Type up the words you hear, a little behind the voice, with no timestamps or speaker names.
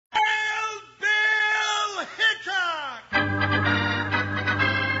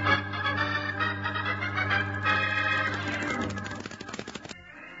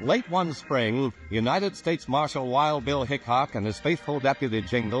Late one spring, United States Marshal Wild Bill Hickock and his faithful deputy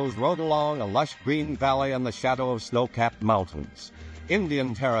Jingles rode along a lush green valley in the shadow of snow-capped mountains.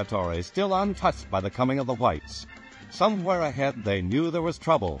 Indian territory still untouched by the coming of the whites. Somewhere ahead they knew there was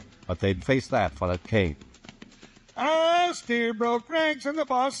trouble, but they'd face that when it came. Steer broke ranks and the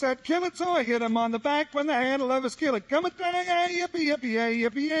boss said kill it, so I hit him on the back when the handle of his skillet. Come a die, yippee, yippee,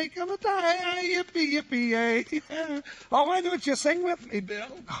 yippee, come a die, yippee, yippee. Oh, why don't you sing with me, Bill?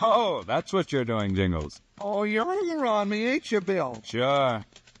 Oh, that's what you're doing, Jingles. Oh, you're on me, ain't you, Bill? Sure.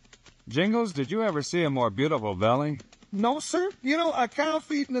 Jingles, did you ever see a more beautiful valley? No, sir. You know, a cow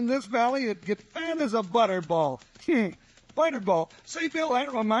feeding in this valley would get fat as a butterball. Butterball. Say, Bill,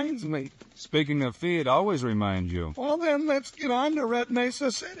 that reminds me. Speaking of feed, always remind you. Well, then, let's get on to Red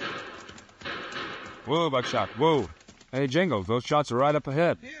Mesa City. Whoa, Buckshot, whoa. Hey, Jingles, those shots are right up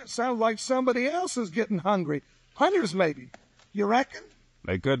ahead. Yeah, sounds like somebody else is getting hungry. Hunters, maybe. You reckon?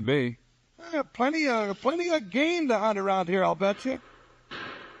 They could be. Plenty of game to hunt around here, I'll bet you.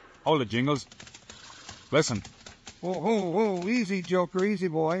 Hold it, Jingles. Listen. Whoa, easy, Joker, easy,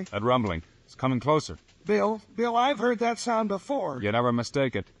 boy. That rumbling. It's coming closer. Bill, I've heard that sound before. You never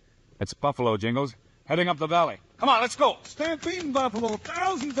mistake it. It's buffalo, Jingles, heading up the valley. Come on, let's go. Stampeding buffalo,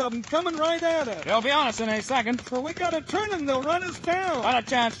 thousands of them coming right at us. They'll be on us in a second. So we gotta turn them, they'll run us down. Not a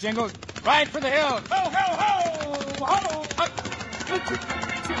chance, Jingles. Ride for the hill. Ho, ho, ho! Ho!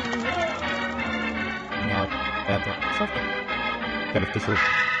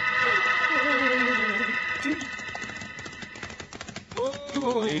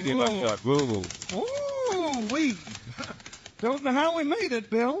 We don't know how we made it,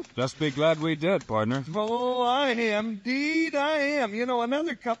 Bill. Just be glad we did, partner. Oh, I am. Indeed, I am. You know,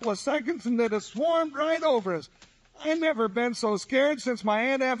 another couple of seconds and they'd have swarmed right over us. I never been so scared since my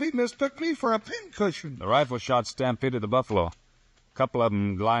Aunt Effie mistook me for a pincushion. The rifle shot stampeded the buffalo. A couple of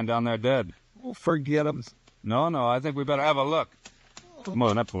them lying down there dead. Oh, forget them. No, I think we better have a look. Come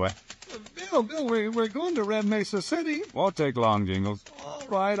on, up the way. Bill, we're going to Red Mesa City. Won't take long, Jingles. All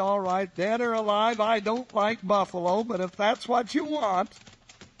right. Dead or alive, I don't like buffalo, but if that's what you want.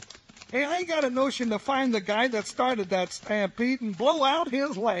 Hey, I got a notion to find the guy that started that stampede and blow out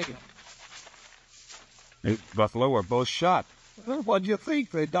his leg. The buffalo were both shot. Well, what'd you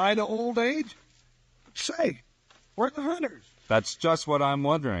think? They died of old age? Say, we're the hunters. That's just what I'm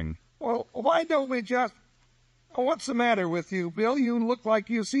wondering. Well, why don't we just... What's the matter with you, Bill? You look like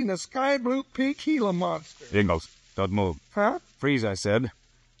you've seen a sky blue pink Gila monster. Jingles, don't move. Huh? Freeze, I said.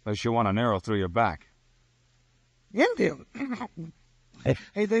 Unless you want an arrow through your back. Indian.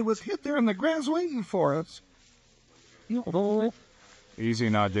 Hey, they was hid there in the grass waiting for us. Easy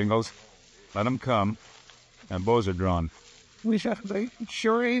now, Jingles. Let 'em come. And bows are drawn. They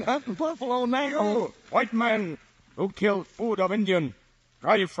sure ain't hunting buffalo now. White man who killed food of Indian,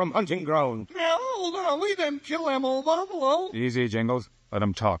 drive from hunting ground. Now, hold on, we didn't kill them old buffalo. Easy, Jingles. Let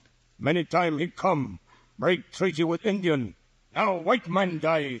 'em talk. Many time he come, break treaty with Indian. Now white man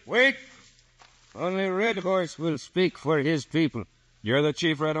die. Wait! Only Red Horse will speak for his people. You're the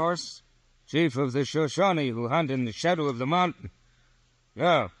chief, Red Horse? Chief of the Shoshone who hunt in the shadow of the mountain.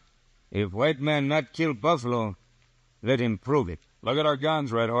 Yeah. If white man not kill buffalo, let him prove it. Look at our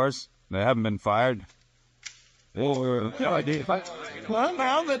guns, Red Horse. They haven't been fired. Well,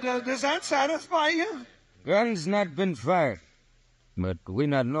 now, does that satisfy you? Guns not been fired. But we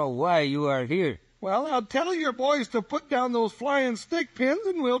not know why you are here. Well, I'll tell your boys to put down those flying stick pins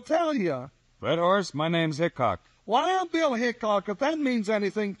and we'll tell you. Red Horse, my name's Hickock. Why, I'm Bill Hickock, if that means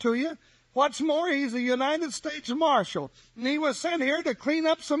anything to you. What's more, he's a United States Marshal, and he was sent here to clean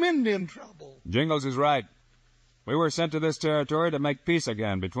up some Indian trouble. Jingles is right. We were sent to this territory to make peace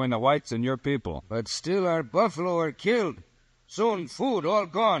again between the whites and your people. But still our buffalo are killed. Soon food all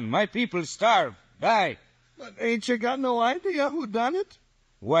gone. My people starve, die. But ain't you got no idea who done it?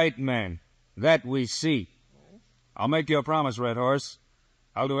 White man. That we see. I'll make you a promise, Red Horse.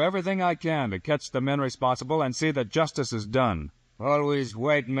 I'll do everything I can to catch the men responsible and see that justice is done. Always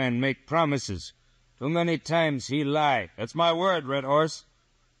white man make promises. Too many times he lie. It's my word, Red Horse.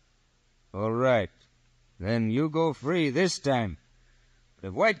 All right. Then you go free this time. But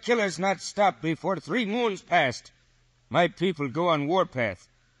if white killers not stopped before 3 moons passed, my people go on Warpath,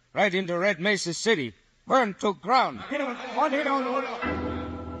 right into Red Mesa City, burn to ground.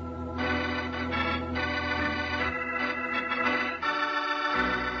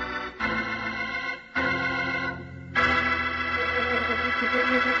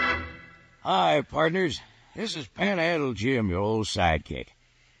 Hi, partners. This is Panhandle Jim, your old sidekick.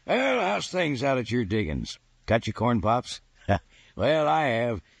 Well, how's things out at your diggings? Got your corn pops? Well, I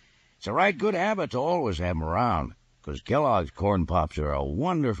have. It's a right good habit to always have 'em around. 'cause Kellogg's Corn Pops are a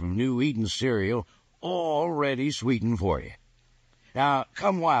wonderful new eating cereal all ready sweetened for you. Now,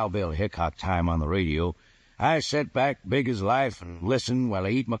 come Wild Bill Hickock time on the radio, I sit back big as life and listen while I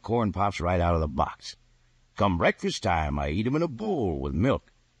eat my Corn Pops right out of the box. Come breakfast time, I eat 'em in a bowl with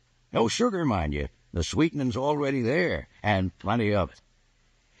milk. No sugar, mind you. The sweetening's already there, and plenty of it.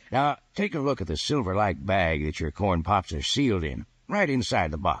 Now, take a look at the silver-like bag that your Corn Pops are sealed in, right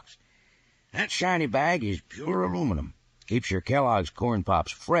inside the box. That shiny bag is pure aluminum. Keeps your Kellogg's Corn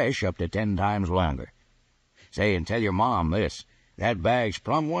Pops fresh up to 10 times longer. Say, and tell your mom this. That bag's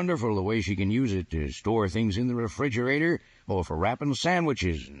plumb wonderful the way she can use it to store things in the refrigerator or for wrapping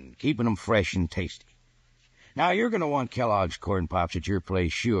sandwiches and keeping 'em fresh and tasty. Now, you're going to want Kellogg's Corn Pops at your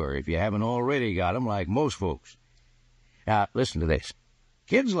place, sure, if you haven't already got 'em like most folks. Now, listen to this.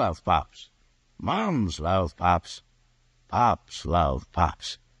 Kids love Pops. Moms love Pops. Pops love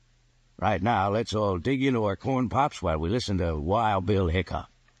Pops. Right now, let's all dig into our Corn Pops while we listen to Wild Bill Hickock.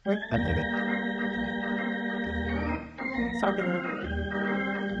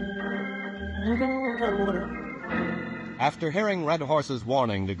 After hearing Red Horse's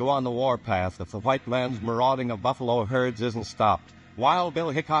warning to go on the warpath if the white man's marauding of buffalo herds isn't stopped, Wild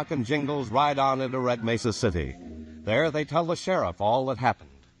Bill Hickock and Jingles ride on into Red Mesa City. There they tell the sheriff all that happened.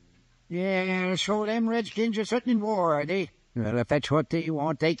 Yeah, so them redskins are sitting in war, are they? Well, if that's what they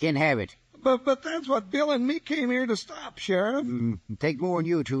want, they can have it. But that's what Bill and me came here to stop, Sheriff. Take more than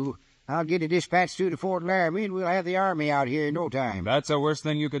you two. I'll get a dispatch through to Fort Laramie, and we'll have the army out here in no time. That's the worst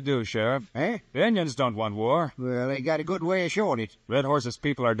thing you could do, Sheriff. Eh? The Indians don't want war. Well, they got a good way of showing it. Red Horse's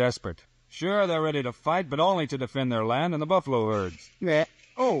people are desperate. Sure, they're ready to fight, but only to defend their land and the buffalo herds.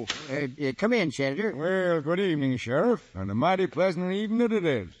 Come in, Senator. Well, good evening, Sheriff, and a mighty pleasant evening it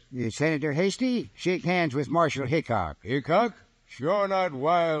is. Senator Hasty, shake hands with Marshal Hickock. Hickock? Sure not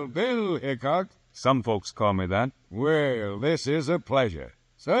Wild Bill Hickock. Some folks call me that. Well, this is a pleasure.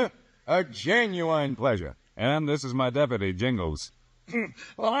 Sir, a genuine pleasure. And this is my deputy, Jingles.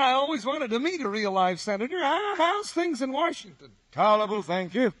 Well, I always wanted to meet a real live senator. How's things in Washington? Tolerable,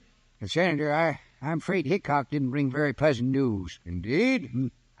 thank you. Senator, I'm afraid Hickock didn't bring very pleasant news.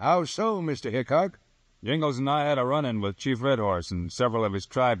 Indeed? How so, Mr. Hickock? Jingles and I had a run-in with Chief Red Horse and several of his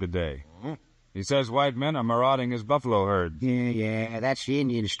tribe today. He says white men are marauding his buffalo herd. Yeah, that's the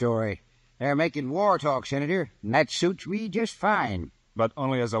Indian story. They're making war talk, Senator, and that suits me just fine. But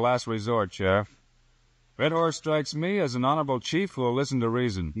only as a last resort, Sheriff. Red Horse strikes me as an honorable chief who will listen to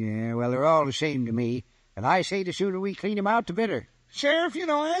reason. Yeah, well, they're all the same to me, and I say the sooner we clean 'em out, the better. Sheriff,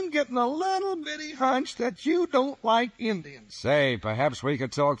 I'm getting a little bitty hunch that you don't like Indians. Say, perhaps we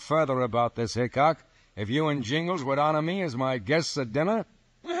could talk further about this, Hickock. If you and Jingles would honor me as my guests at dinner?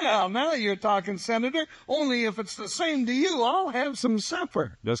 Well, now you're talking, Senator. Only if it's the same to you, I'll have some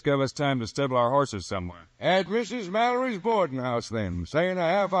supper. Just give us time to stable our horses somewhere. At Mrs. Mallory's boarding house, then, say in a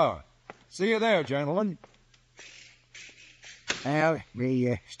half hour. See you there, gentlemen. Well,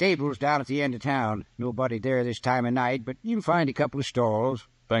 the stable's down at the end of town. Nobody there this time of night, but you can find a couple of stalls.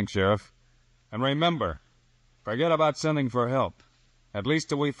 Thanks, Sheriff. And remember, forget about sending for help. At least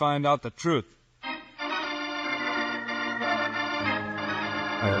till we find out the truth.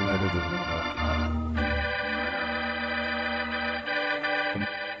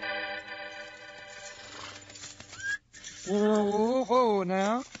 Whoa,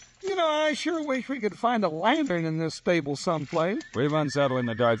 now. I sure wish we could find a lantern in this stable someplace. We've unsettled in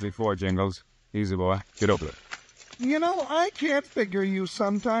the dark before, Jingles. Easy, boy. Get over it. I can't figure you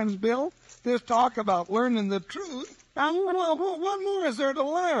sometimes, Bill. This talk about learning the truth. What more is there to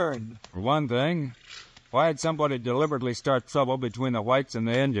learn? For one thing, why did somebody deliberately start trouble between the whites and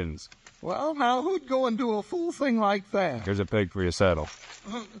the Indians? Well, now, who'd go and do a fool thing like that? Here's a pig for your saddle.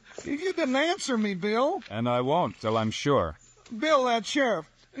 You didn't answer me, Bill. And I won't till I'm sure. Bill, that sheriff,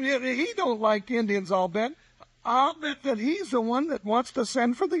 he don't like Indians, I'll bet. I'll bet that he's the one that wants to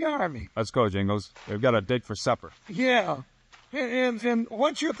send for the army. Let's go, Jingles. We've got a date for supper. Yeah. And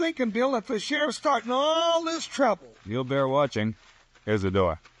what you're thinking, Bill, that the sheriff's starting all this trouble? You'll bear watching. Here's the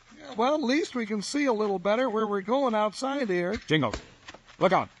door. Well, at least we can see a little better where we're going outside here. Jingles,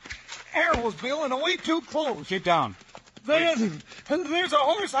 look out. Arrows, Bill, and way too close. Keep down. There's a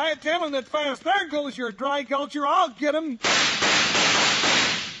horse hightailing it fast. There goes your dry gulcher. I'll get him.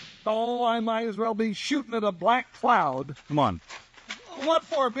 Oh, I might as well be shooting at a black cloud. Come on. What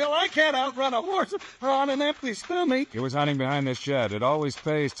for, Bill? I can't outrun a horse on an empty stomach. He was hiding behind this shed. It always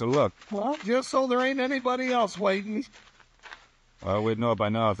pays to look. Well, just so there ain't anybody else waiting. Well, we'd know by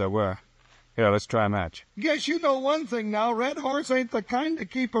now if there were. Here, let's try a match. Guess you know one thing now. Red Horse ain't the kind to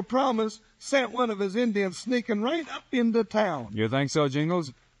keep a promise. Sent one of his Indians sneaking right up into town. You think so,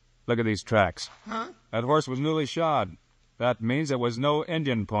 Jingles? Look at these tracks. Huh? That horse was newly shod. That means it was no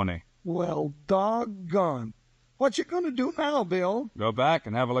Indian pony. Well, doggone. What you gonna do now, Bill? Go back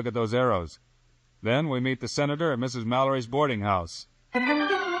and have a look at those arrows. Then we meet the senator at Mrs. Mallory's boarding house.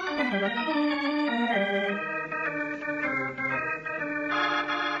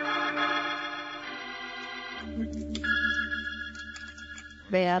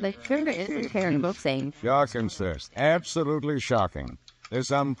 Well, it sure is a terrible thing. Shocking, sir. Absolutely shocking. This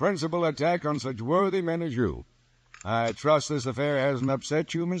unprincipled attack on such worthy men as you. I trust this affair hasn't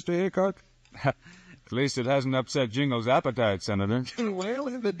upset you, Mr. Hickock? At least it hasn't upset Jingle's appetite, Senator. Well,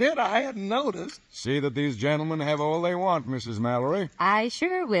 if it did, I hadn't noticed. See that these gentlemen have all they want, Mrs. Mallory. I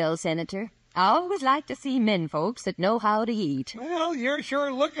sure will, Senator. I always like to see men folks that know how to eat. Well, you're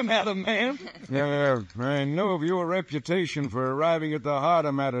sure looking at him, man. I know of your reputation for arriving at the heart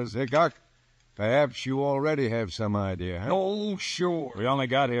of matters, Hickock. Perhaps you already have some idea, huh? Oh, sure. We only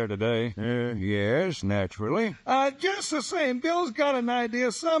got here today. Yes, naturally. Just the same, Bill's got an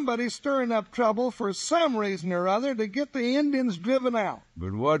idea somebody's stirring up trouble for some reason or other to get the Indians driven out.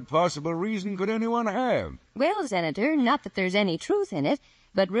 But what possible reason could anyone have? Well, Senator, not that there's any truth in it,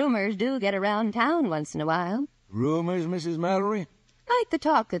 but rumors do get around town once in a while. Rumors, Mrs. Mallory? Like the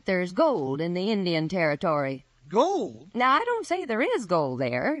talk that there's gold in the Indian Territory. Gold? Now, I don't say there is gold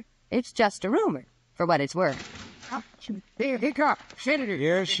there. It's just a rumor, for what it's worth. Here, Hickock, Senator.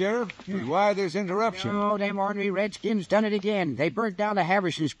 Yes, Sheriff? Why this interruption? Oh, them ornery redskins done it again. They burnt down the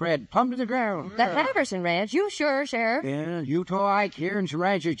Haverson spread, plumb to the ground. The Haverson Ranch, you sure, Sheriff? Yeah, Utah Ike here and some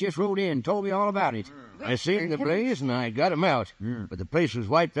ranchers just rode in, told me all about it. I seen the blaze and I got 'em out, but the place was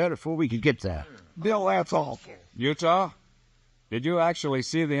wiped out before we could get there. Bill, that's awful. Utah? Did you actually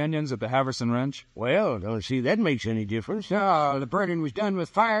see the Indians at the Haverson Ranch? Well, don't see that makes any difference. No, the burning was done with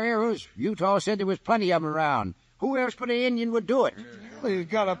fire arrows. Utah said there was plenty of 'em around. Who else but an Indian would do it? Well, you've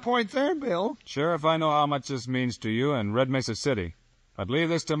got a point there, Bill. Sheriff, I know how much this means to you and Red Mesa City. But leave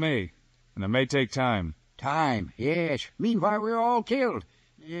this to me, and it may take time. Time, yes. Meanwhile, we're all killed.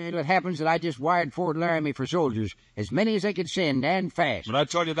 It happens that I just wired Fort Laramie for soldiers, as many as they could send, and fast. But I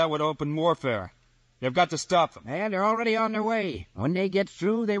told you that would open warfare. You've got to stop them. And they're already on their way. When they get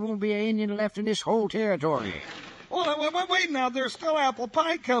through, there won't be an Indian left in this whole territory. Well, wait now. There's still apple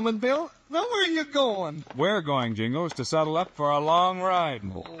pie coming, Bill. Now, where are you going? We're going, Jingles, to saddle up for a long ride.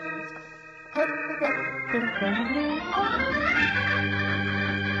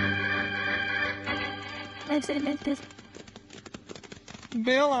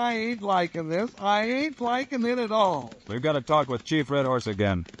 Bill, I ain't liking this. I ain't liking it at all. We've got to talk with Chief Red Horse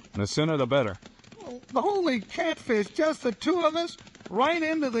again. The sooner the better. The holy catfish, just the two of us, right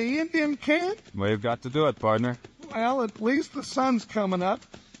into the Indian camp? We've got to do it, partner. Well, at least the sun's coming up.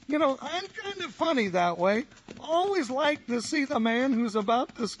 You know, I'm kind of funny that way. Always like to see the man who's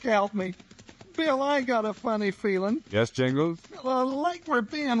about to scalp me. Bill, I got a funny feeling. Yes, Jingles? Like we're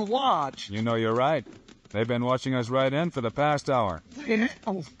being watched. You know you're right. They've been watching us right in for the past hour.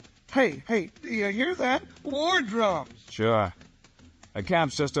 Oh, hey, do you hear that? War drums. Sure. The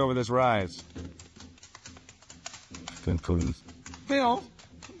camp's just over this rise. Bill,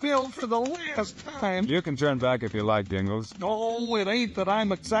 for the last time. You can turn back if you like, Jingles. Oh, it ain't that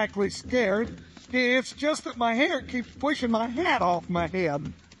I'm exactly scared. It's just that my hair keeps pushing my hat off my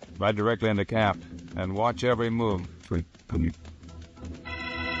head. Ride directly into camp and watch every move.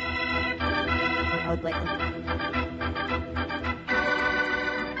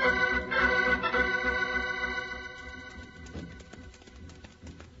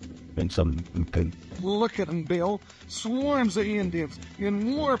 Look at 'em, Bill. Swarms of Indians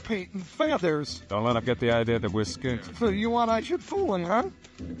in war paint and feathers. Don't let them get the idea that we're scared. So you want I should fool him, huh?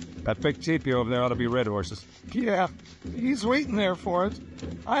 That big teepee over there ought to be Red Horse's. Yeah, he's waiting there for us.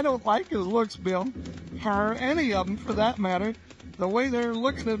 I don't like his looks, Bill. Or any of them, for that matter. The way they're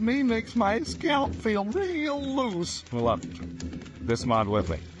looking at me makes my scalp feel real loose. Pull up. Dismount with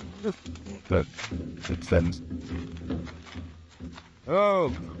me. Oh,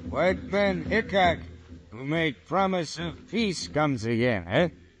 White Man Hickock, who made promise of peace comes again, eh?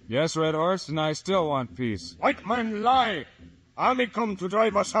 Yes, Red Horse, and I still want peace. White man lie. Army come to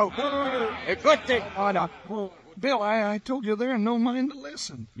drive us out. A good thing. Bill, I told you they're no mind to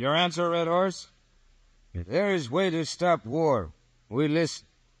listen. Your answer, Red Horse? If there is way to stop war, we listen.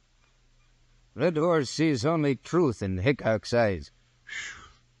 Red Horse sees only truth in Hickock's eyes.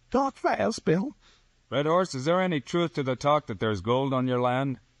 Talk fast, Bill. Red Horse, is there any truth to the talk that there's gold on your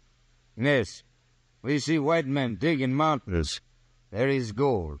land? Yes, we see white men digging mountains. There is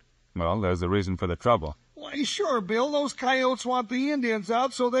gold. Well, there's the reason for the trouble. Why, sure, Bill. Those coyotes want the Indians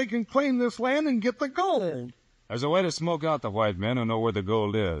out so they can claim this land and get the gold. There's a way to smoke out the white men who know where the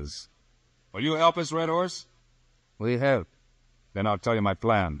gold is. Will you help us, Red Horse? We help. Then I'll tell you my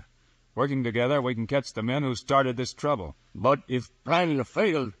plan. Working together, we can catch the men who started this trouble. But if plan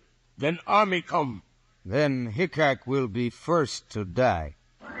failed, then army come. Then Hickock will be first to die.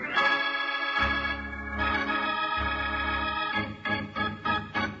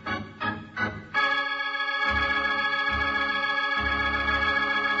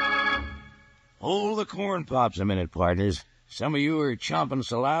 Hold the corn pops a minute, partners. Some of you are chomping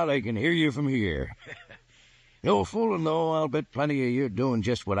so loud I can hear you from here. No fooling, though. I'll bet plenty of you are doing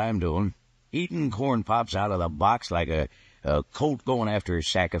just what I'm doing. Eating corn pops out of the box like a colt going after a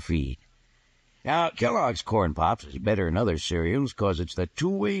sack of feed. Now, Kellogg's Corn Pops is better than other cereals 'cause it's the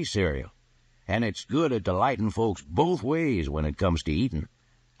two-way cereal. And it's good at delighting folks both ways when it comes to eating.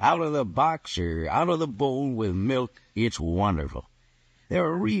 Out of the box or out of the bowl with milk, it's wonderful. They're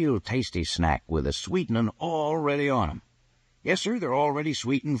a real tasty snack with a sweetening already on 'em. Yes, sir, they're already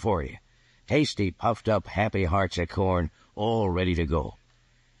sweetened for you. Tasty, puffed-up, happy hearts of corn, all ready to go.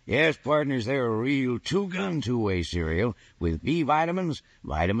 Yes, partners, they're a real two-gun, two-way cereal with B vitamins,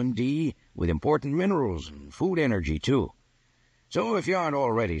 vitamin D, with important minerals and food energy, too. So if you aren't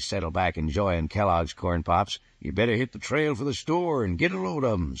already settled back enjoying Kellogg's Corn Pops, you better hit the trail for the store and get a load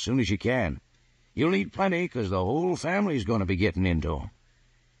of 'em as soon as you can. You'll need plenty 'cause the whole family's going to be getting into 'em.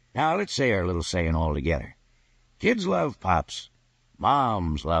 Now, let's say our little saying all together. Kids love Pops,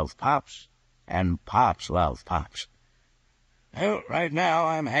 moms love Pops, and Pops love Pops. Well, right now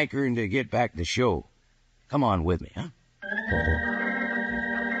I'm hankering to get back to the show. Come on with me, huh?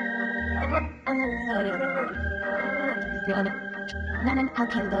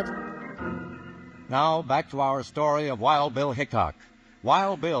 Now, back to our story of Wild Bill Hickock.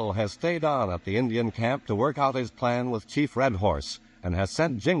 Wild Bill has stayed on at the Indian camp to work out his plan with Chief Red Horse and has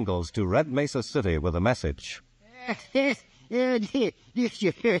sent Jingles to Red Mesa City with a message. Did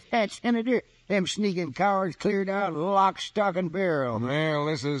you hear that, Senator? Them sneaking cowards cleared out lock, stock, and barrel. Well,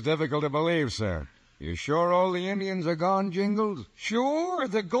 this is difficult to believe, sir. You sure all the Indians are gone, Jingles? Sure,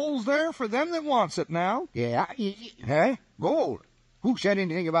 the gold's there for them that wants it now. Yeah, huh? Gold? Who said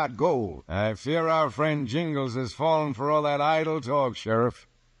anything about gold? I fear our friend Jingles has fallen for all that idle talk, Sheriff.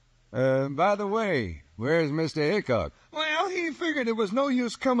 By the way, where's Mr. Hickock? Well, he figured it was no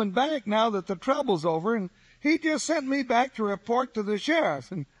use coming back now that the trouble's over, and he just sent me back to report to the sheriff.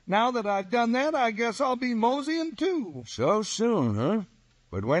 And now that I've done that, I guess I'll be moseying too. So soon, huh?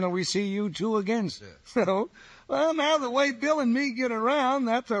 But when'll we see you two again, sir? So, well, now the way Bill and me get around,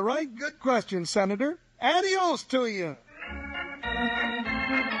 that's a right good question, Senator. Adios to you.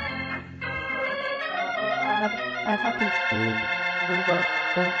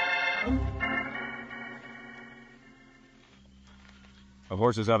 The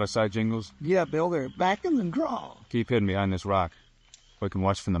horses out of sight, Jingles? Yeah, Bill, they're back in the draw. Keep hidden behind this rock. We can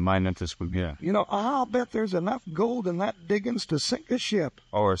watch from the mine entrance from here. You know, I'll bet there's enough gold in that diggings to sink a ship.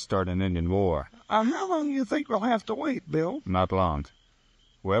 Or start an Indian war. How long do you think we'll have to wait, Bill? Not long.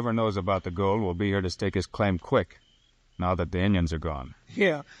 Whoever knows about the gold will be here to stake his claim quick, now that the Indians are gone.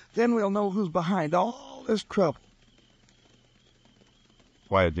 Yeah, then we'll know who's behind all this trouble.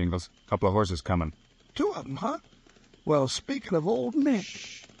 Quiet, Jingles. Couple of horses coming. Two of them, huh? Well, speaking of Old Nick...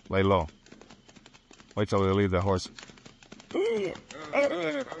 Lay low. Wait till we leave the horse.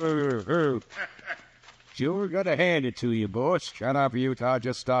 Sure gotta hand it to you, boss. Shut up, Utah.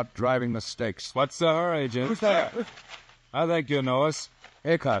 Just start driving the stakes. What's the hurry, Jim? Who's that? I think you know us.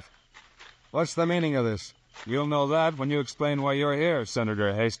 Hickock, what's the meaning of this? You'll know that when you explain why you're here,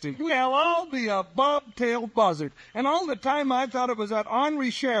 Senator Hasty. Well, I'll be a bobtailed buzzard. And all the time I thought it was that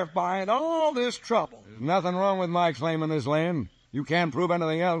ornery sheriff behind all this trouble. There's nothing wrong with my claim on this land. You can't prove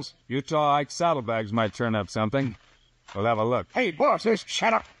anything else. Utah Ike saddlebags might turn up something. We'll have a look. Hey, boss,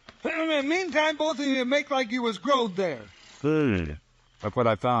 shut up. Meantime, both of you make like you was growed there. Look what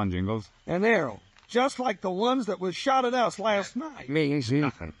I found, Jingles. An arrow, just like the ones that was shot at us last night.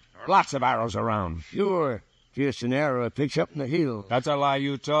 Nothing. Lots of arrows around. Sure. Just an arrow I picked up in the hill. That's a lie,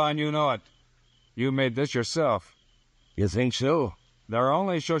 Utah, and you know it. You made this yourself. You think so? There are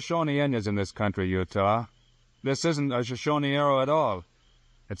only Shoshone Indians in this country, Utah. This isn't a Shoshone arrow at all.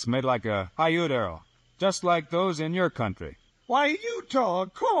 It's made like a Paiute arrow, just like those in your country. Why, Utah,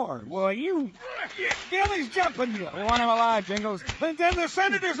 of course. Well, you... Gilly's jumping you. We want him alive, Jingles. Then the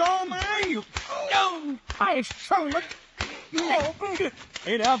senator's all mine, you... No! I so look... No.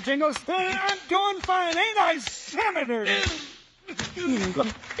 Need help, Jingles? I'm doing fine, ain't I, Senator?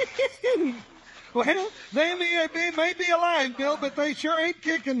 Well, they may be alive, Bill, but they sure ain't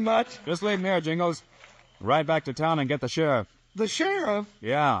kicking much. Just leave me here, Jingles. Ride back to town and get the sheriff. The sheriff?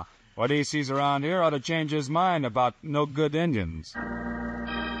 Yeah. What he sees around here ought to change his mind about no good Indians.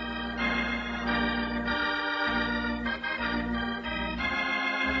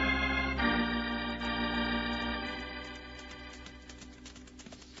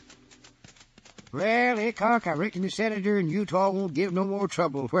 Well, Hickock, I reckon the senator and Utah won't give no more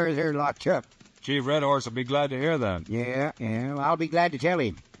trouble where they're locked up. Chief Red Horse will be glad to hear that. Yeah, I'll be glad to tell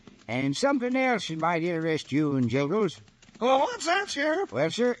him. And something else that might interest you and Jingles. Well, what's that, Sheriff? Well,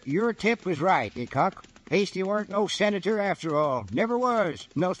 sir, your tip was right, Hickock. Hasty weren't no senator after all. Never was.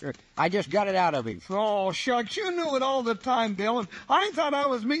 No, sir. I just got it out of him. Oh, shucks, you knew it all the time, Bill, and I thought I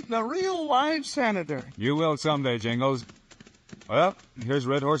was meeting a real live senator. You will someday, Jingles. Well, here's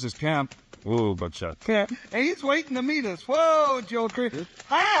Red Horse's camp. Ooh, but shut. He's waiting to meet us. Whoa, Joker.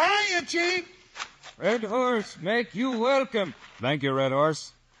 Hiya, Chief. Red Horse, make you welcome. Thank you, Red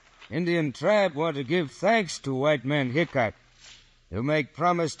Horse. Indian tribe want to give thanks to white man Hickock. You make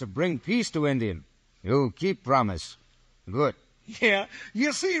promise to bring peace to Indian. You keep promise. Good. Yeah,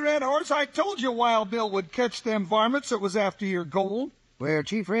 you see, Red Horse, I told you Wild Bill would catch them varmints that was after your gold. Well,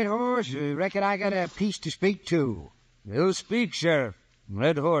 Chief Red Horse, reckon I got a piece to speak to. You speak, Sheriff.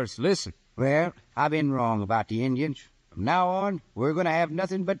 Red Horse, listen. Well, I've been wrong about the Indians. From now on, we're going to have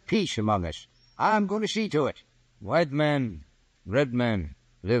nothing but peace among us. I'm going to see to it. White man, red man,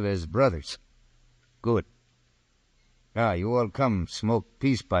 live as brothers. Good. Now, you all come smoke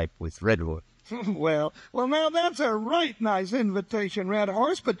peace pipe with Red Horse. Well, now that's a right nice invitation, Red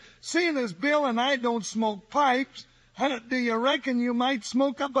Horse, but seeing as Bill and I don't smoke pipes, do you reckon you might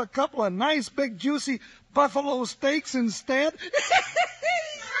smoke up a couple of nice big juicy buffalo steaks instead?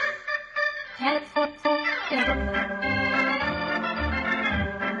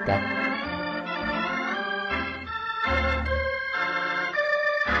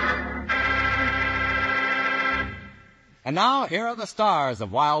 And now, here are the stars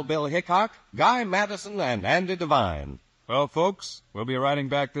of Wild Bill Hickock, Guy Madison, and Andy Devine. Well, folks, we'll be riding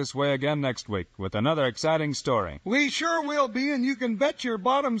back this way again next week with another exciting story. We sure will be, and you can bet your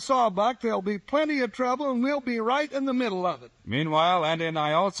bottom sawbuck there'll be plenty of trouble, and we'll be right in the middle of it. Meanwhile, Andy and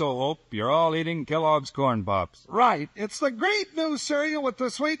I also hope you're all eating Kellogg's Corn Pops. Right. It's the great new cereal with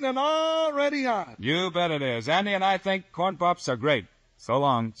the sweetening already on. You bet it is. Andy and I think Corn Pops are great. So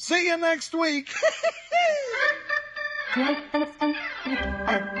long. See you next week.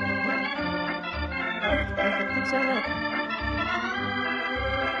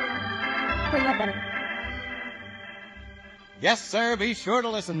 Yes, sir, be sure to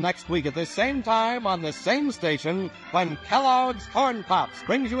listen next week at the same time on the same station when Kellogg's Corn Pops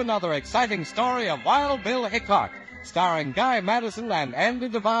brings you another exciting story of Wild Bill Hickock, starring Guy Madison and Andy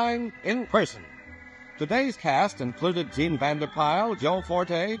Devine in person. Today's cast included Gene Vanderpyle, Joe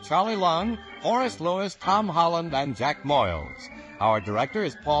Forte, Charlie Lung, Horace Lewis, Tom Holland, and Jack Moyles. Our director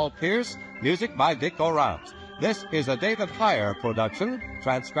is Paul Pierce, music by Dick Orant. This is a David Heyer production,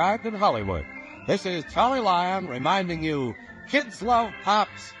 transcribed in Hollywood. This is Charlie Lyon reminding you, kids love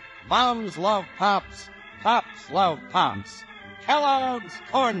Pops, moms love Pops, Pops love Pops. Kellogg's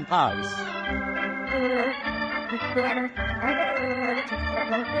Corn Pops.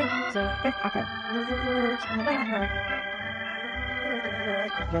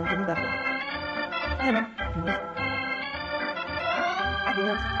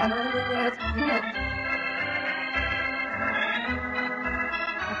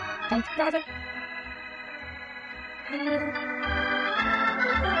 Thanks, brother.